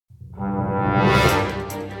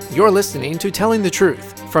You're listening to Telling the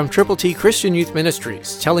Truth from Triple T Christian Youth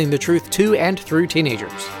Ministries, telling the truth to and through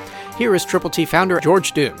teenagers. Here is Triple T founder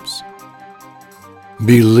George Dooms.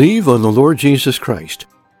 Believe on the Lord Jesus Christ.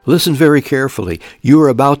 Listen very carefully. You are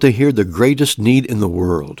about to hear the greatest need in the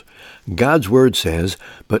world. God's Word says,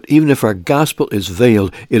 "But even if our gospel is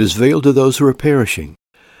veiled, it is veiled to those who are perishing."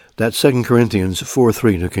 That's 2 Corinthians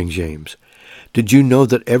 4:3 New King James. Did you know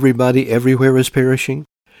that everybody everywhere is perishing?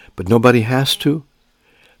 But nobody has to?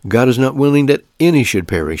 God is not willing that any should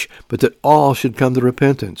perish, but that all should come to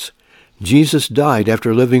repentance. Jesus died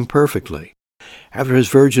after living perfectly. After his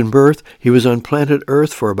virgin birth, he was on planet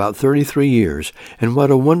Earth for about 33 years, and what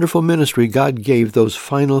a wonderful ministry God gave those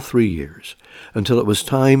final 3 years, until it was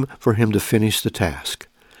time for him to finish the task.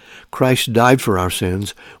 Christ died for our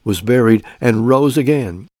sins, was buried, and rose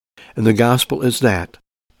again. And the gospel is that,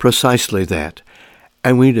 precisely that.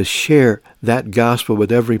 And we need to share that gospel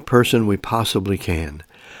with every person we possibly can.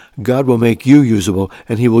 God will make you usable,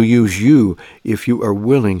 and he will use you if you are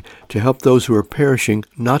willing to help those who are perishing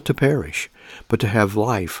not to perish, but to have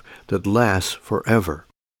life that lasts forever.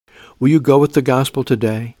 Will you go with the gospel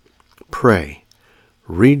today? Pray,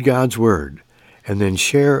 read God's Word, and then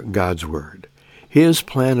share God's Word, his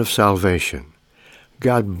plan of salvation.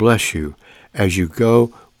 God bless you as you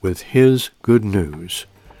go with his good news.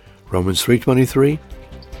 Romans 3:23,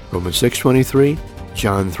 Romans 6:23,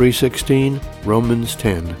 John 3:16, Romans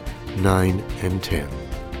 10:9 and 10.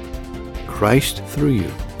 Christ through you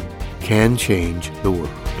can change the world.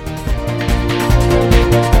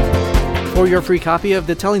 For your free copy of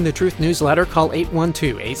the Telling the Truth newsletter, call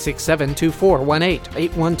 812-867-2418,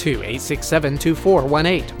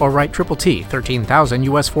 812-867-2418, or write Triple T, 13,000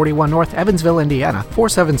 U.S. 41 North, Evansville, Indiana,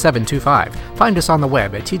 47725. Find us on the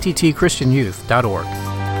web at tttchristianyouth.org.